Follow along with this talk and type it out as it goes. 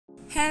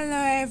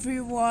Hello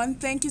everyone,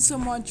 thank you so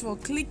much for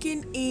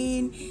clicking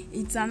in.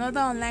 It's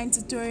another online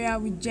tutorial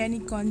with Jenny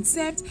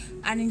Concept,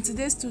 and in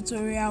today's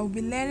tutorial we'll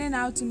be learning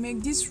how to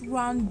make this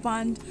round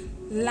band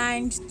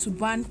lined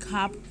turban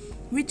cap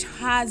which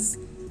has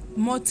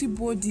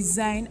multi-bow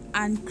design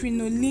and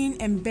crinoline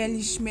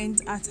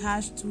embellishment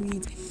attached to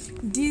it.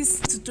 This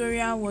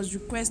tutorial was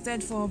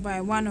requested for by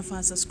one of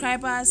our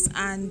subscribers,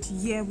 and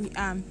here we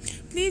are.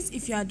 Please,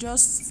 if you are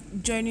just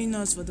joining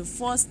us for the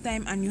first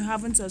time and you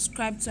haven't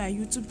subscribed to our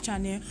YouTube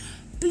channel,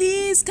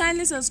 please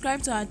kindly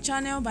subscribe to our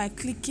channel by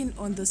clicking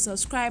on the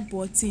subscribe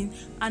button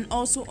and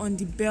also on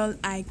the bell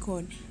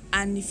icon.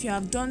 And if you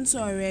have done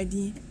so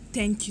already,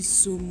 thank you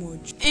so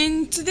much.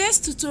 In today's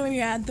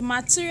tutorial, the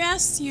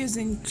materials used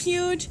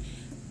include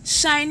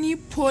shiny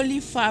poly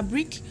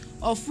fabric,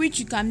 of which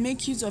you can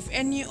make use of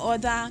any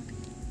other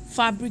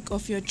fabric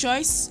of your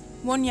choice.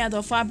 1 yard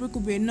of fabric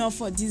will be enough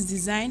for this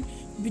design.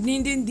 We'll be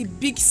needing the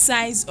big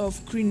size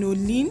of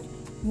crinoline,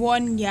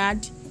 1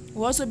 yard.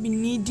 We'll also be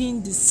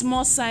needing the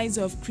small size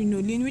of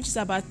crinoline, which is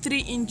about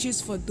 3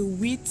 inches for the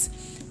width,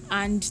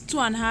 and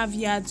 2.5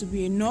 yards will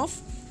be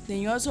enough.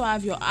 Then you also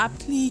have your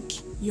applique,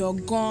 your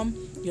gum,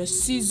 your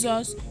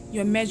scissors,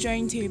 your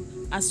measuring tape,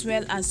 as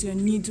well as your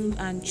needle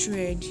and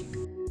thread.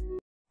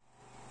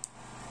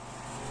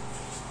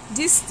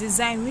 This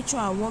design which we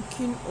are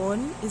working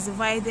on is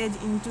divided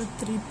into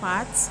 3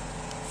 parts.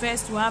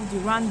 First, we have the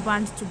round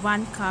band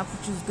turban cap,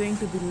 which is going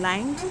to be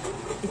lined.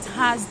 It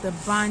has the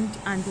band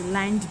and the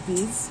lined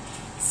base.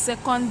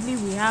 Secondly,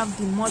 we have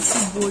the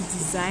multi-bow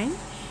design,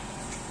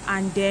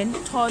 and then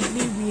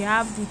thirdly we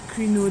have the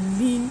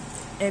crinoline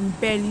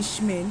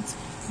embellishment,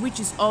 which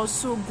is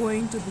also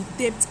going to be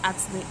taped at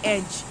the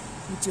edge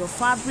with your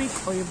fabric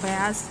or your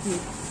bias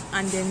tape.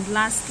 And then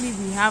lastly,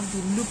 we have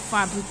the loop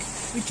fabric,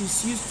 which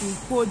is used to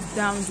hold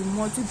down the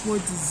multi-bow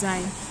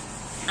design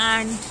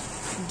and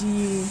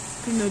the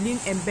crinoline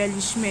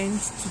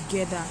embellishment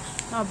together.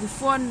 Now,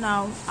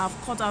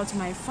 I've cut out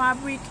my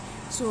fabric,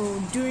 so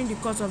during the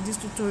course of this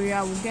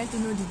tutorial we'll get to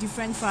know the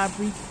different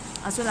fabric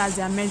as well as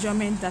their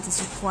measurement that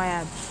is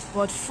required.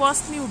 But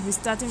firstly, we'll be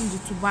starting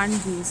with the turban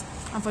base,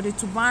 and for the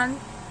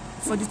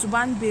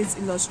turban base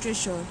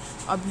illustration,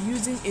 I'll be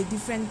using a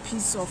different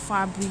piece of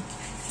fabric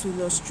to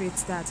illustrate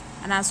that.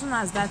 And as soon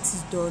as that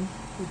is done,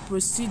 we'll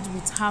proceed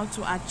with how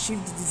to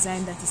achieve the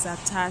design that is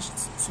attached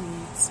to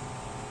it.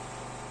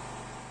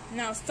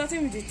 Now,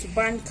 starting with the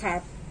turban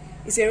cap,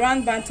 it's a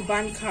round band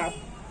turban cap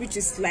which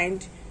is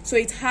lined, so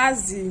it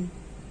has the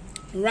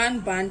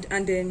round band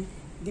and then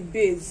the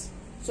base.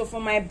 So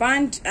for my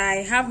band, I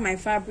have my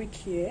fabric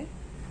here.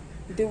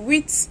 The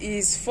width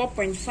is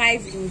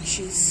 4.5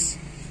 inches.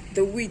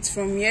 The width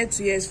from here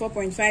to here is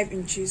 4.5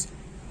 inches,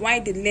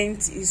 while the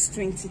length is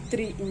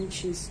 23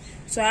 inches.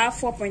 So I have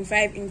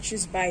 4.5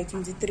 inches by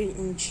 23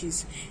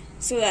 inches,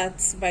 so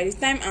that by the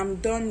time I'm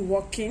done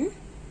working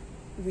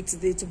with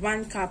the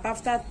turban cap,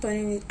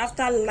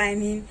 after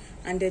lining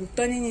and then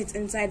turning it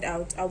inside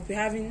out, I'll be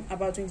having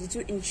about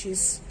 22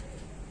 inches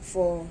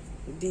for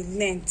the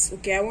length.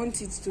 Okay, I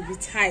want it to be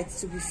tight,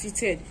 to be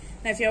fitted.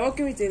 Now if you're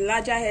working with a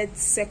larger head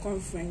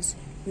circumference,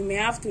 you may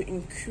have to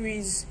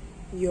increase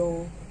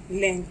your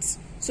length.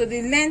 So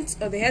the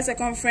length of the head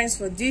circumference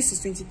for this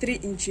is 23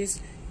 inches,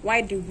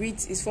 while the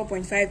width is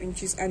 4.5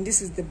 inches, and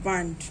this is the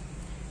band.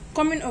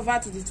 Coming over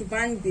to the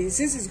turban base,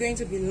 since it's going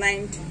to be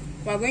lined,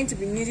 we are going to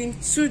be needing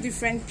 2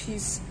 different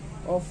pieces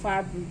of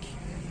fabric.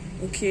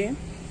 Okay,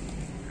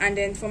 and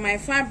then for my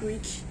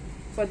fabric,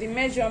 for the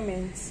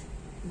measurement,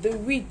 the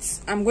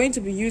width, I'm going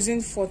to be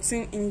using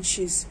 14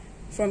 inches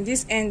from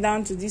this end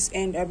down to this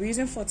end. I'll be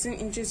using 14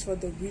 inches for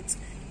the width,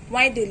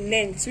 while the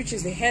length, which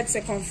is the head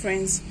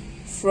circumference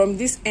from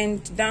this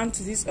end down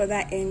to this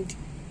other end,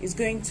 is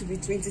going to be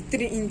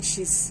 23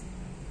 inches.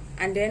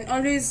 And then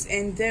always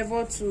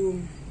endeavor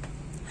to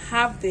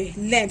have the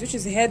length, which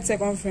is the head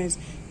circumference,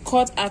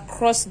 cut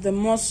across the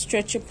most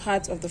stretchy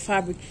part of the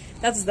fabric.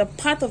 That is the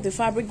part of the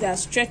fabric that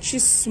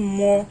stretches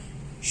small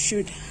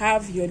should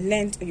have your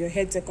length or your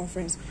head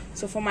circumference.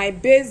 So for my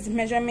base, the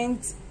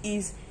measurement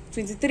is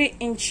 23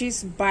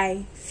 inches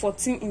by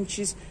 14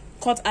 inches,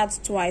 cut out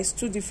twice,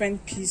 2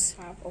 different pieces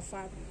of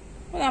fabric.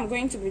 What I'm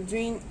going to be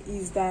doing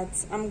is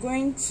that I'm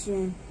going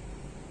to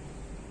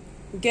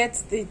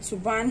get the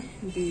turban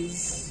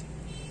base,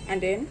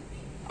 and then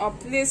I'll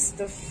place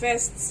the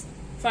first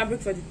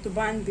fabric for the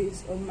turban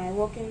base on my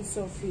working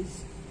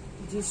surface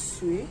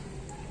this way,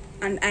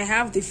 and I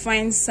have the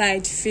fine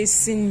side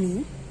facing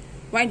me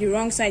while the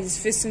wrong side is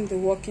facing the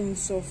working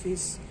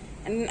surface.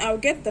 And then I'll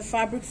get the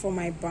fabric for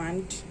my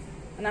band,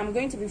 and I'm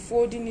going to be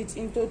folding it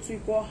into 2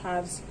 equal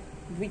halves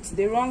with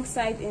the wrong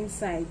side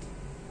inside,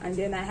 and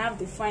then I have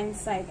the fine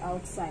side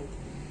outside.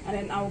 And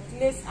then I'll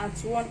place at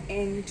one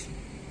end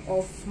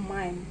of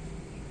my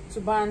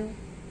turban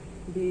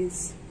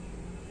base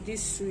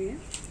this way.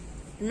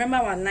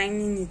 Remember, we're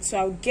lining it, so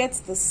I'll get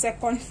the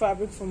second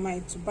fabric for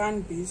my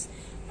turban base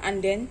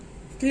and then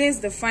place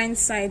the fine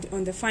side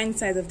on the fine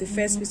side of the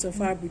first piece of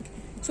fabric,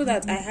 so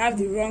that I have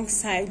the wrong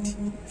side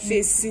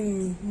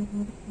facing me.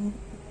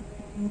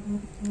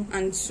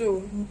 and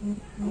sew.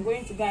 I'm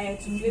going to go ahead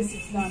to place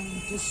it down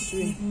this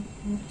way.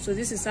 So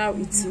this is how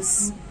it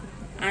is.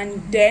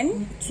 And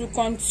then to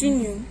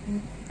continue,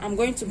 I'm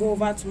going to go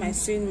over to my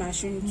sewing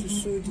machine to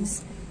sew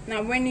this.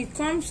 Now when it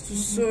comes to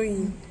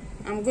sewing,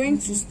 I'm going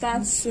to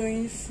start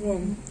sewing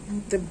from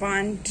the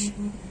band.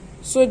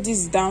 Sew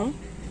this down.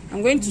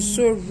 I'm going to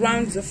sew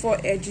around the 4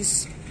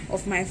 edges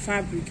of my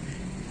fabric.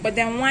 But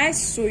then while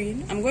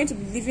sewing, I'm going to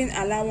be leaving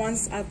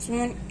allowance at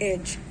one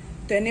edge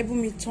to enable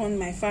me turn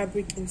my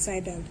fabric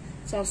inside out.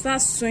 So I'll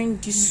start sewing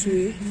this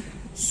way.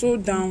 Sew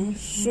down,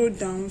 sew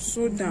down,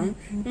 sew down.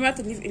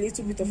 Remember to leave a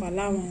little bit of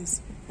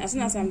allowance. As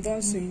soon as I'm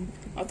done sewing,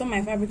 I'll turn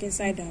my fabric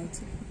inside out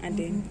and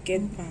then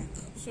get back.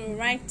 So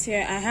right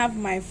here, I have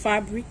my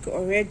fabric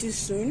already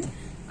sewn.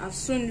 I've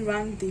sewn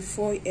around the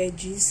 4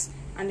 edges,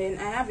 and then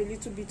I have a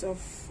little bit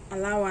of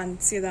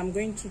allowance here that I'm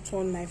going to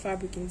turn my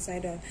fabric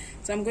inside out.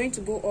 So I'm going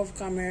to go off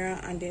camera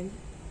and then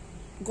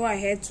go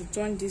ahead to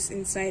turn this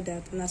inside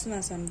out, and as soon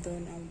as I'm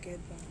done, I'll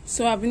get back.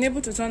 So I've been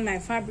able to turn my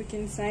fabric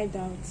inside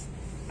out,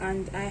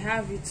 and I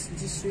have it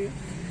this way.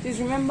 Please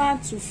remember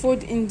to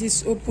fold in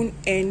this open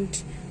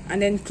end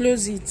and then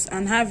close it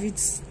and have it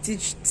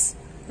stitched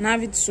and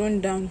have it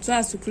sewn down so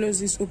as to close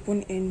this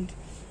open end.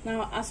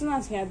 Now as soon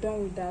as we are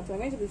done with that, we're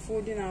going to be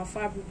folding our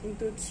fabric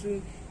into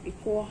 2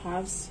 equal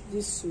halves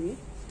this way.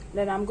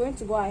 Then I'm going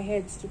to go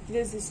ahead to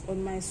place this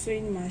on my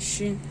sewing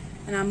machine,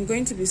 and I'm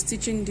going to be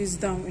stitching this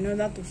down in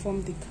order to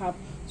form the cap.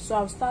 So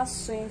I'll start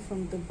sewing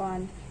from the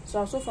band. So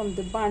I'll sew from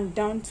the band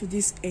down to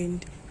this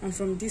end, and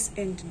from this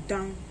end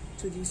down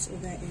to this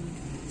other end.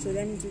 So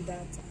let me do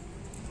that.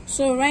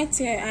 So right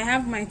here I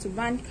have my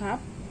turban cap.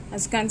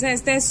 As you can tell,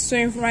 it's just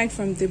sewing right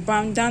from the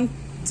band down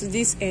to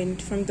this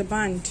end, from the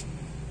band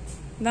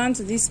down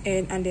to this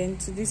end, and then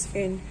to this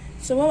end.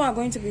 So what we're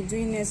going to be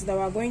doing is that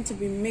we're going to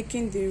be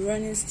making the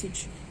running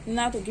stitch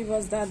now to give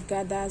us that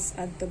gathers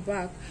at the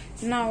back.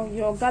 Now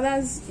your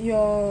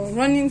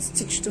running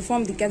stitch to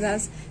form the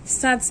gathers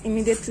starts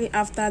immediately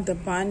after the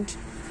band,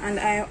 and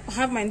I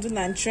have my needle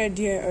and thread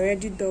here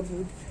already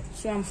doubled.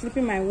 So I'm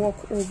flipping my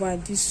work over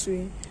this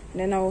way, and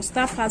then I will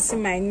start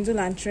passing my needle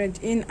and thread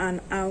in and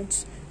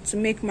out to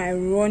make my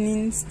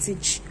running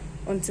stitch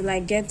until I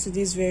get to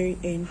this very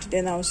end.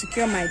 Then I'll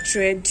secure my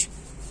thread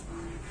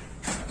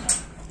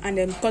and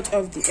then cut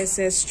off the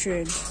excess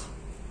thread.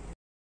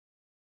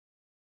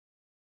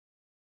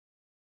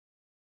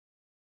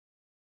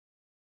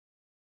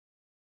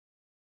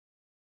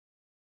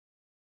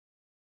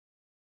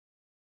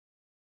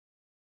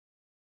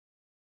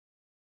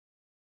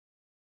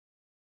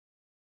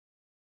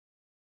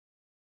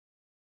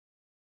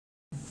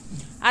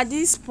 At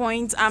this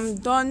point, I'm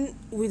done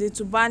with the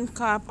turban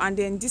cap, and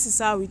then this is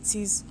how it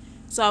is.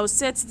 So I'll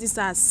set this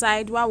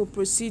aside while we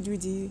proceed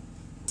with the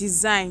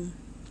design.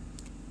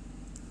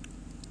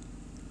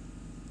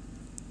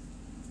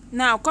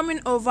 Now coming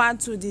over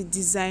to the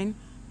design,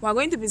 we're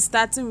going to be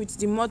starting with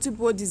the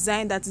multiple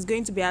design that is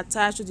going to be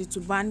attached to the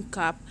turban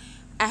cap.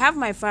 I have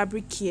my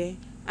fabric here,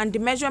 and the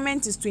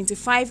measurement is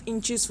 25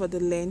 inches for the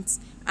length,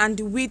 and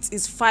the width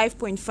is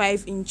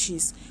 5.5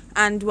 inches,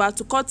 and we have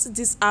to cut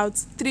this out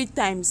 3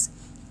 times,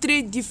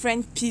 3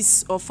 different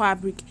pieces of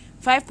fabric,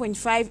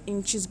 5.5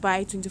 inches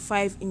by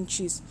 25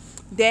 inches.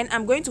 Then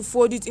I'm going to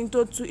fold it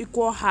into 2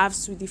 equal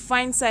halves with the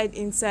fine side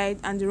inside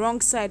and the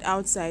wrong side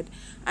outside,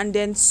 and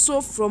then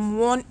sew from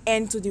one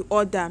end to the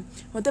other.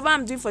 Whatever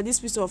I'm doing for this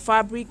piece of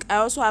fabric, I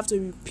also have to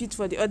repeat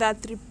for the other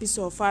 3 pieces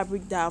of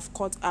fabric that I've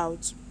cut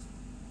out.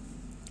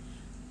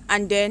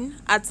 And then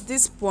at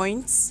this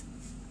point,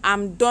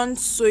 I'm done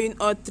sewing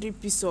all 3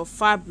 pieces of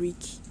fabric,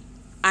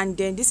 and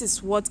then this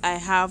is what I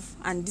have,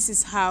 and this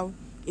is how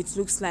it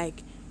looks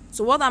like.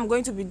 So what I'm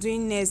going to be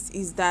doing next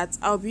is that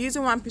I'll be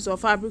using 1 piece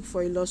of fabric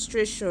for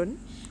illustration.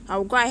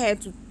 I'll go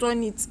ahead to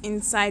turn it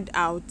inside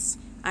out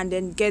and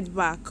then get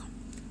back.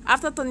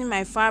 After turning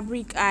my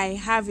fabric, I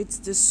have it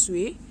this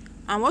way,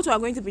 and what we are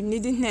going to be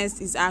needing next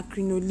is our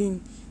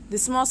crinoline, the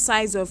small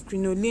size of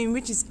crinoline,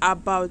 which is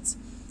about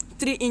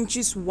 3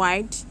 inches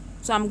wide.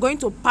 So I'm going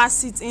to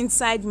pass it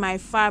inside my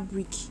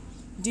fabric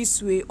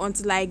this way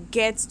until I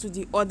get to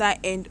the other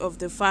end of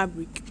the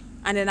fabric,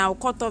 and then I'll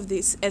cut off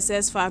this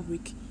excess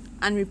fabric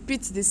and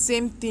repeat the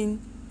same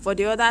thing for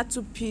the other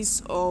 2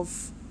 pieces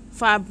of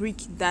fabric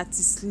that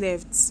is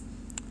left.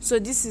 So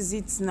this is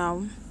it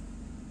now.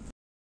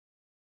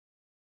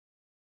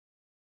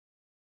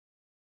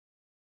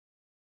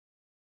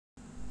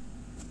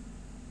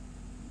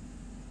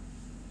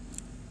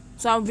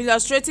 So I'll be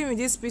illustrating with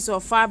this piece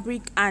of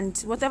fabric, and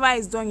whatever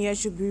is done here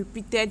should be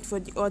repeated for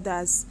the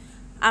others.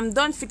 I'm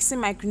done fixing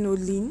my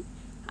crinoline,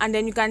 and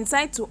then you can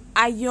decide to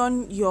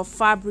iron your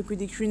fabric with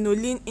the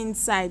crinoline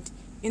inside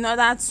in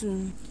order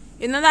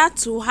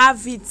to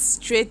have it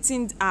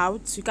straightened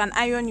out. You can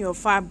iron your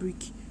fabric,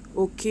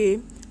 okay?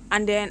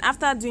 And then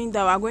after doing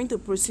that, we're going to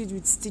proceed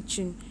with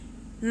stitching.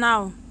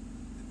 Now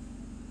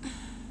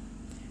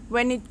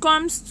when it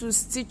comes to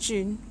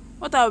stitching,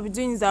 what I'll be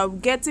doing is I'll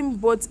be getting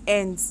both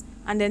ends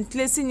and then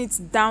placing it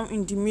down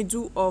in the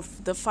middle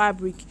of the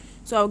fabric.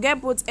 So I'll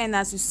get both ends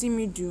as you see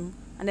me do,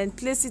 and then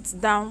place it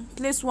down,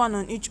 place one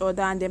on each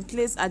other, and then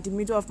place at the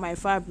middle of my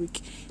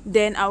fabric.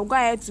 Then I'll go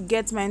ahead to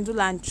get my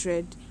needle and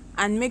thread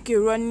and make a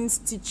running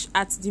stitch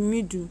at the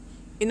middle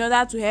in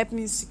order to help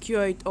me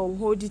secure it or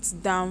hold it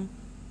down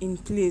in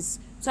place.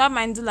 So I have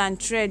my needle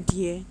and thread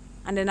here,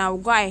 and then I'll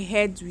go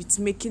ahead with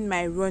making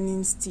my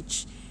running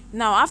stitch.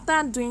 Now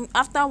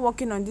after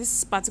working on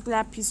this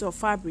particular piece of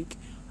fabric,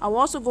 I will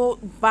also go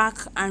back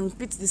and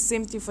repeat the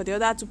same thing for the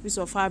other two pieces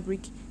of fabric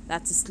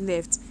that is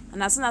left.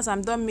 And as soon as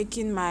I'm done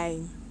making my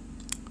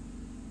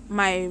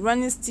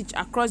running stitch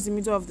across the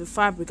middle of the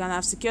fabric and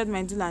I've secured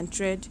my needle and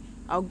thread,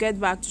 I'll get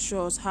back to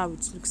show us how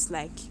it looks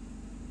like.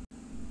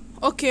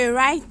 Okay,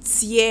 right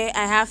here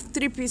I have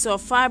 3 pieces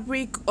of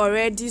fabric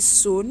already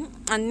sewn,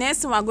 and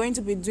next thing we're going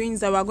to be doing is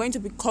that we're going to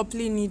be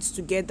coupling it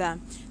together.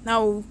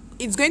 Now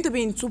it's going to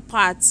be in 2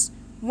 parts.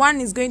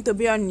 One is going to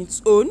be on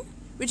its own,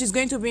 which is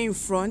going to be in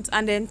front,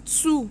 and then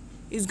 2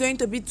 is going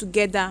to be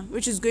together,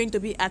 which is going to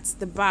be at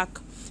the back.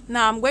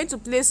 Now I'm going to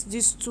place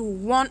these 2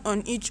 one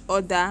on each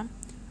other,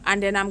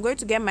 and then I'm going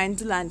to get my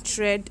needle and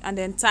thread and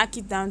then tack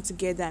it down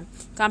together.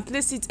 You can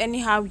place it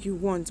anyhow you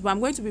want, but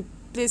I'm going to be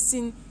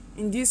placing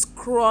in this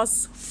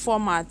cross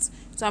format.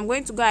 So I'm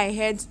going to go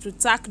ahead to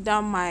tack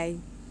down my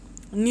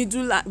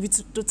needle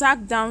to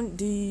tack down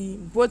the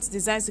both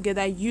designs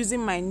together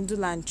using my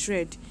needle and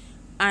thread.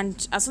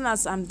 And as soon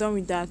as I'm done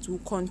with that, we'll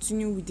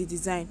continue with the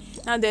design.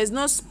 Now there's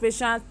no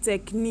special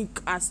technique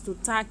as to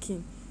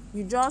tacking.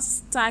 You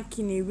just tack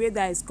in a way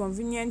that is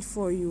convenient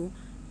for you,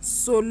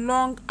 so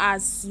long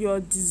as your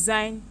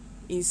design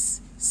is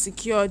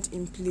secured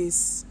in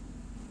place.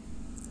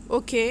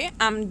 Okay,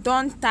 I'm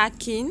done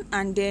tacking,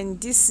 and then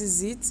this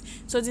is it.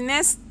 So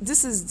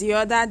this is the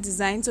other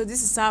design. So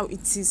this is how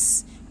it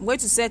is. I'm going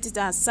to set it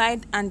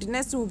aside, and the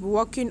next thing we'll be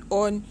working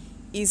on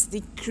is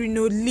the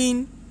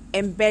crinoline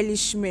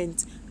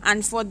embellishment.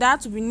 And for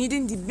that we'll be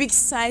needing the big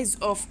size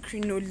of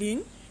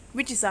crinoline,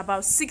 which is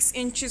about 6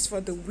 inches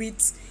for the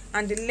width,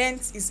 and the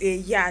length is a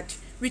yard,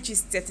 which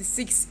is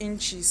 36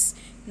 inches.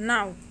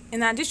 Now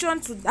in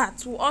addition to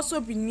that, we'll also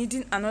be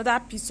needing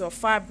another piece of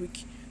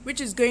fabric, which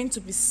is going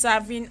to be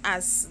serving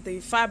as the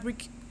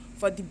fabric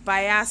for the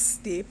bias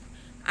tape,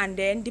 and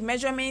then the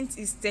measurement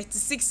is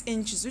 36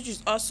 inches, which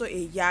is also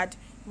a yard,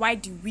 while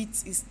the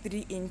width is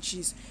 3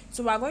 inches.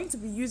 So we are going to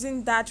be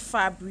using that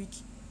fabric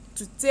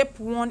to tape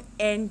one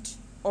end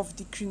of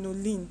the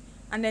crinoline,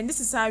 and then this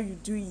is how you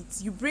do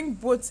it. You bring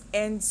both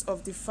ends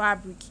of the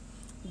fabric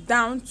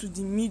down to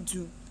the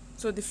middle,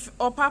 so the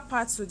upper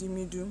part to the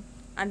middle,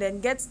 and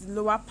then get the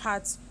lower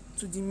part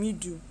to the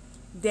middle.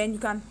 Then you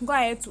can go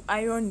ahead to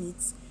iron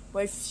it,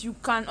 but if you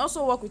can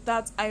also work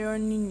without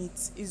ironing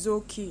it, is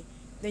okay.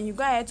 Then you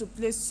go ahead to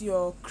place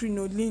your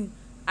crinoline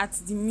at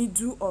the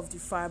middle of the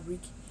fabric,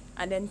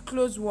 and then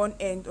close one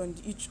end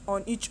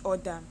on each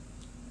other.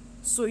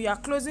 So you are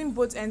closing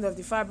both ends of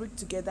the fabric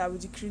together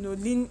with the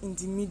crinoline in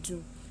the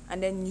middle,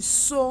 and then you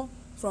sew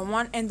from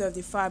one end of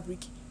the fabric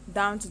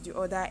down to the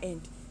other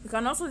end. You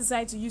can also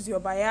decide to use your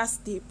bias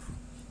tape.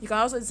 You can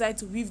also decide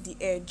to weave the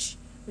edge.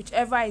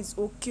 Whichever is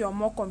okay or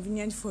more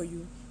convenient for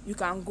you, you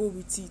can go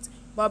with it.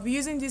 But I'll be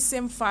using this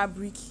same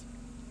fabric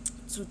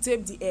to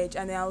tape the edge,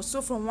 and then I'll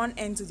sew from one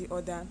end to the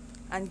other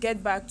and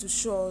get back to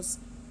show us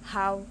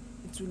how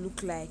it will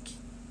look like.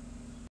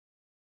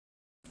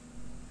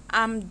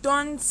 I'm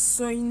done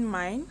sewing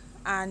mine,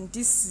 and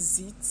this is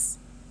it.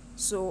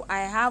 So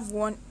I have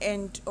one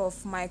end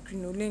of my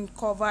crinoline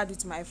covered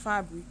with my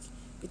fabric.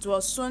 It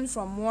was sewn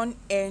from one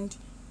end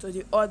to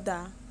the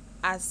other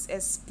as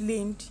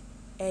explained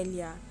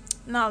earlier.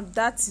 Now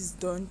that is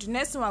done, the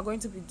next thing we're going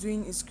to be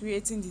doing is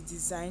creating the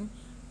design,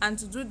 and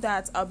to do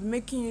that I'll be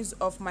making use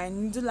of my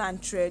needle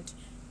and thread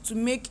to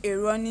make a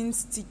running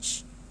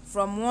stitch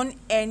from one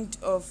end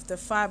of the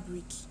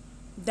fabric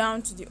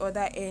down to the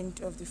other end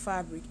of the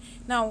fabric.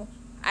 Now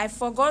I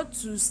forgot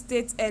to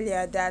state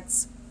earlier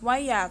that while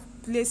you are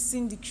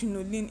placing the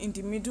crinoline in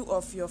the middle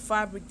of your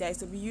fabric that is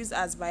to be used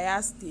as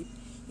bias tape,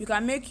 you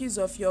can make use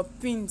of your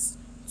pins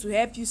to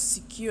help you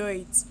secure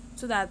it,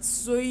 so that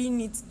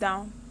sewing it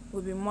down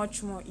will be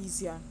much more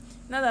easier.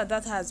 Now that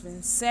that has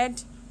been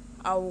said,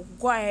 I will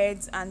go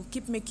ahead and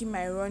keep making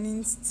my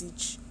running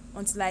stitch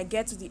until I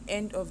get to the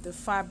end of the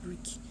fabric.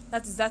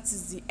 That is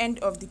the end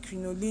of the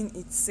crinoline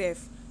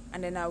itself,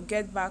 and then I'll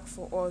get back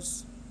for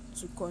us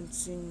to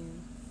continue.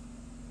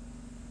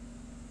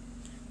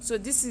 So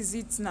this is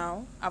it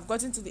now. I've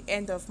gotten to the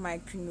end of my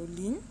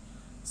crinoline,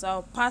 so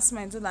I'll pass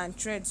my needle and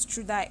thread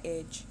through that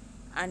edge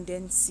and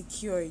then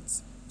secure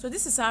it. So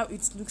this is how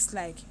it looks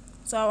like.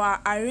 So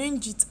I'll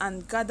arrange it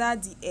and gather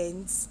the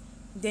ends,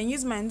 then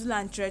use my needle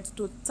and thread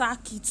to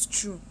tack it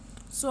through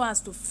so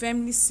as to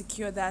firmly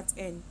secure that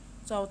end.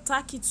 So I'll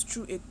tack it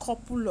through a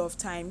couple of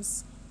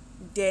times,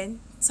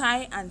 then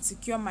tie and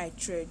secure my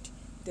thread,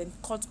 then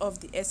cut off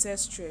the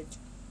excess thread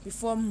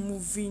before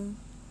moving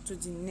to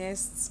the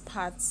next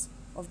part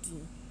of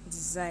the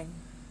design.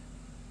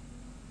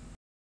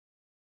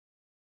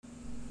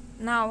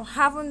 Now,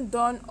 having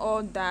done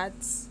all that,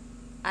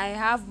 I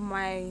have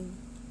my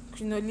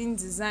crinoline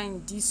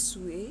design this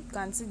way. You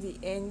can see the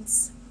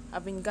ends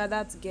have been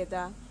gathered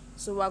together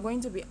So we're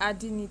going to be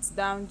adding it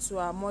down to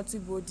our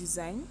multi-bow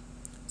design.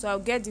 So I'll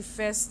get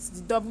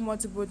the double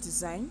multi-bow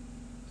design,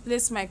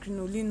 place my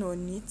crinoline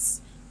on it,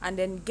 and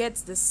then get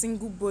the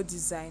single bow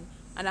design,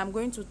 and I'm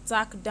going to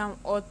tack down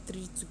all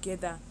three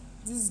together.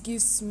 This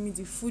gives me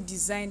the full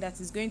design that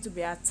is going to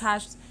be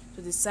attached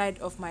to the side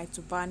of my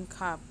turban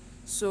cap.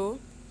 So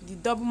the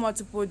double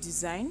multiple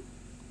design,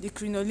 the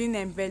crinoline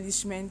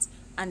embellishment,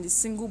 and the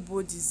single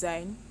bow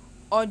design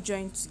all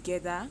joined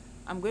together.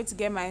 I'm going to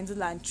get my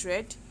needle and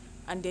thread,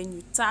 and then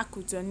you tack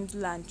with your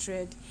needle and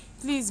thread.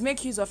 Please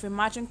make use of a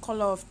matching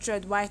color of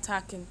thread while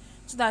tacking,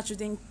 so that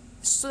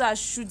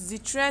should the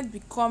thread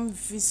become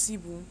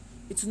visible,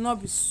 it will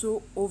not be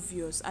so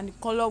obvious and the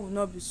color will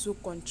not be so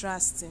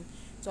contrasting.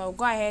 So I'll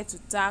go ahead to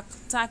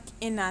tack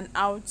in and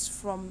out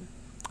from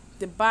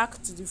the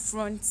back to the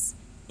front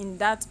in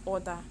that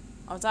order.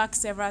 I'll tack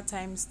several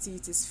times till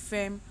it is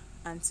firm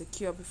and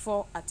secure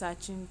before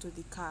attaching to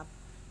the cap.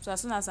 So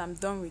as soon as I'm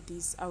done with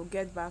this, I'll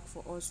get back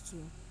for us to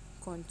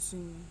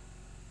continue.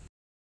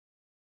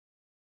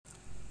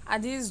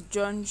 At this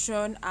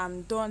junction,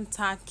 I'm done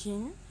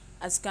tacking.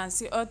 As you can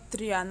see, all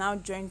three are now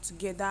joined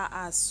together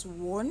as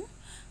one,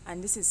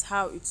 and this is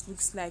how it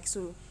looks like. So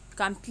you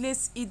can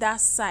place either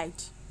side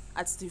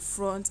at the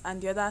front and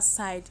the other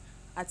side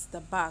at the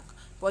back,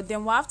 but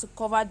then we'll have to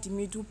cover the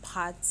middle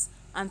part,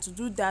 and to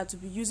do that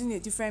we'll be using a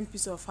different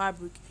piece of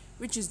fabric,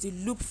 which is the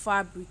loop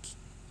fabric,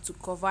 to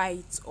cover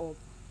it up.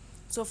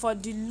 So for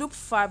the loop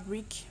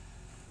fabric,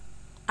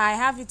 I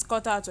have it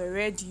cut out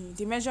already.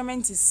 The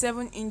measurement is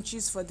 7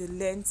 inches for the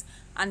length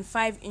and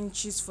 5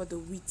 inches for the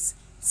width,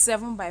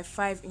 7 by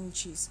 5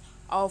 inches.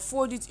 I'll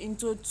fold it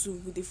into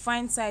two with the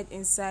fine side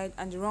inside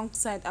and the wrong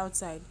side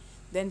outside,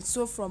 then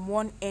sew from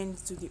one end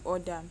to the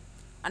other.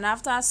 And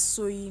after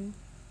sewing,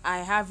 I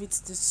have it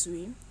this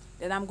way.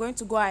 Then I'm going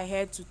to go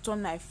ahead to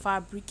turn my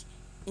fabric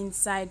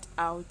inside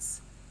out.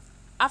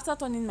 After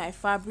turning my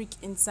fabric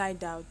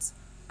inside out,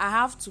 I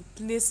have to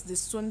place the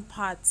sewn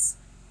parts.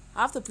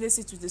 I have to place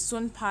it with the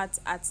sewn part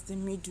at the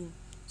middle.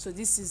 So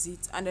this is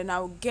it, and then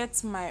I'll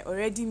get my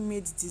already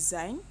made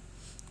design,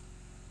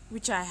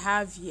 which I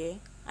have here,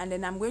 and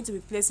then I'm going to be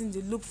placing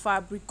the loop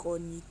fabric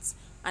on it,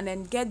 and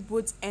then get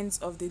both ends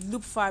of the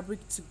loop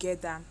fabric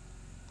together.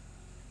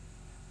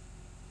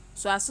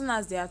 So as soon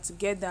as they are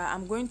together,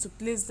 I'm going to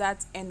place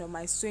that end on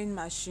my sewing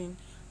machine,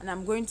 and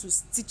I'm going to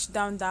stitch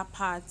down that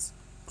part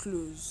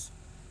close.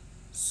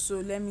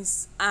 So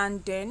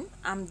and then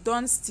I'm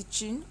done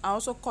stitching. I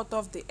also cut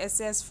off the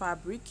excess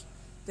fabric.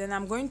 Then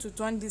I'm going to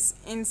turn this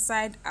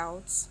inside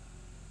out.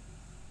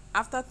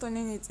 After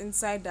turning it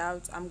inside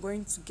out, I'm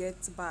going to get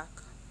back.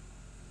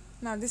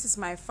 Now this is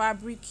my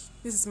fabric,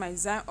 this is my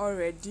design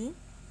already.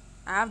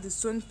 I have the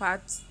sewn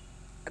part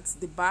at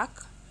the back,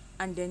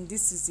 and then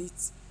this is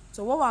it.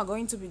 So what we're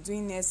going to be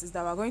doing next is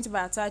that we're going to be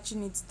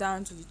attaching it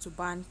down to the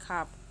turban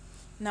cap.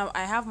 Now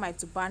I have my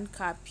turban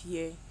cap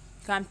here.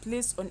 You can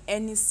place on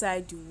any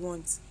side you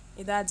want,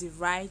 either the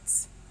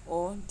right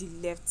or the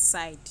left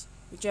side,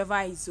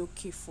 whichever is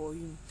okay for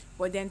you.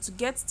 But then to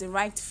get the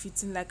right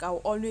fitting, like I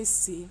will always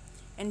say,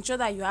 ensure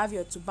that you have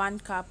your turban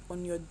cap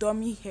on your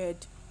dummy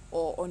head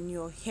or on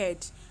your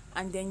head,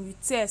 and then you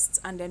test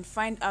and then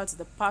find out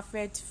the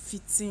perfect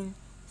fitting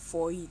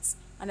for it.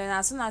 And then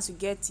as soon as you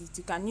get it,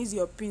 you can use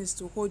your pins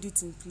to hold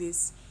it in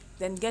place,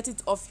 then get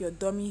it off your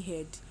dummy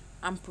head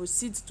and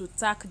proceed to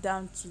tack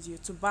down to your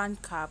turban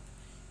cap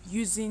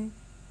using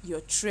your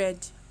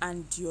thread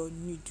and your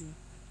needle.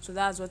 So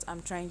that's what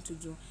I'm trying to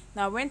do.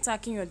 Now when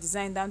tacking your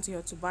design down to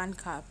your turban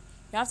cap,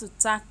 you have to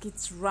tack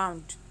it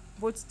round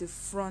both the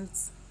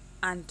front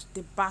and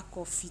the back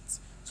of it,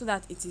 so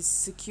that it is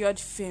secured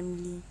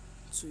firmly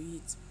to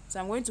it. So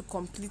I'm going to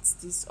complete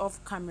this off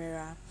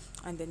camera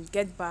and then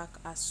get back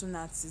as soon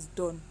as it's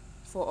done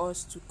for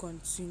us to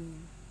continue.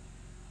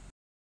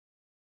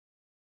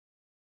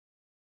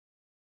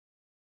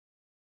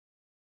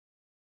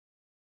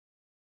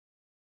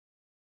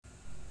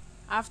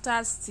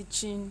 After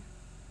stitching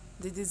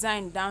the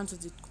design down to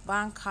the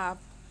turban cap,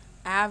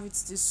 I have it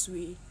this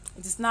way.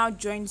 It is now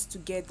joined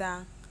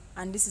together,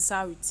 and this is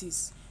how it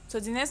is. So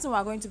the next thing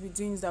we're going to be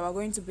doing is that we're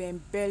going to be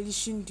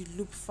embellishing the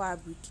loop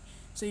fabric.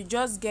 So you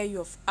just get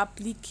your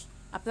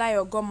apply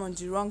your gum on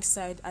the wrong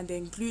side, and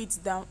then glue it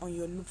down on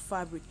your loop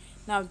fabric.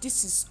 Now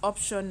this is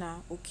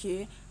optional,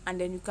 okay,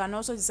 and then you can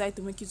also decide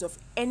to make use of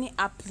any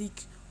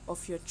applique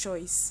of your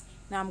choice.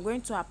 Now I'm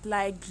going to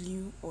apply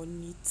glue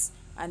on it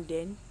and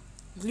then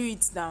glue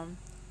it down,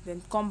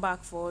 then come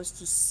back for us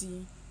to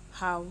see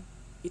how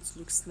it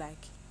looks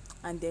like.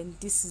 And then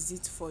this is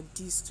it for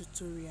this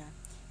tutorial.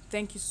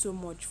 Thank you so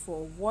much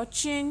for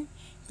watching.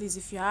 Please,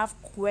 if you have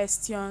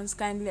questions,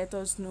 kindly let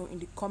us know in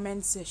the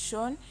comment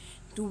section.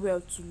 Do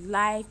well to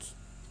like,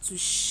 to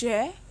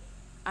share,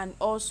 and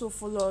also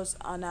follow us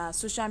on our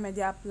social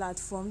media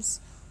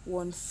platforms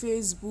on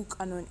Facebook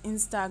and on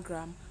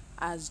Instagram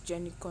as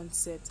Jenny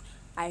Concept.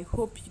 I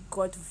hope you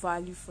got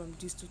value from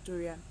this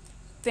tutorial.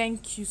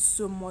 Thank you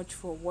so much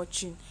for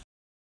watching.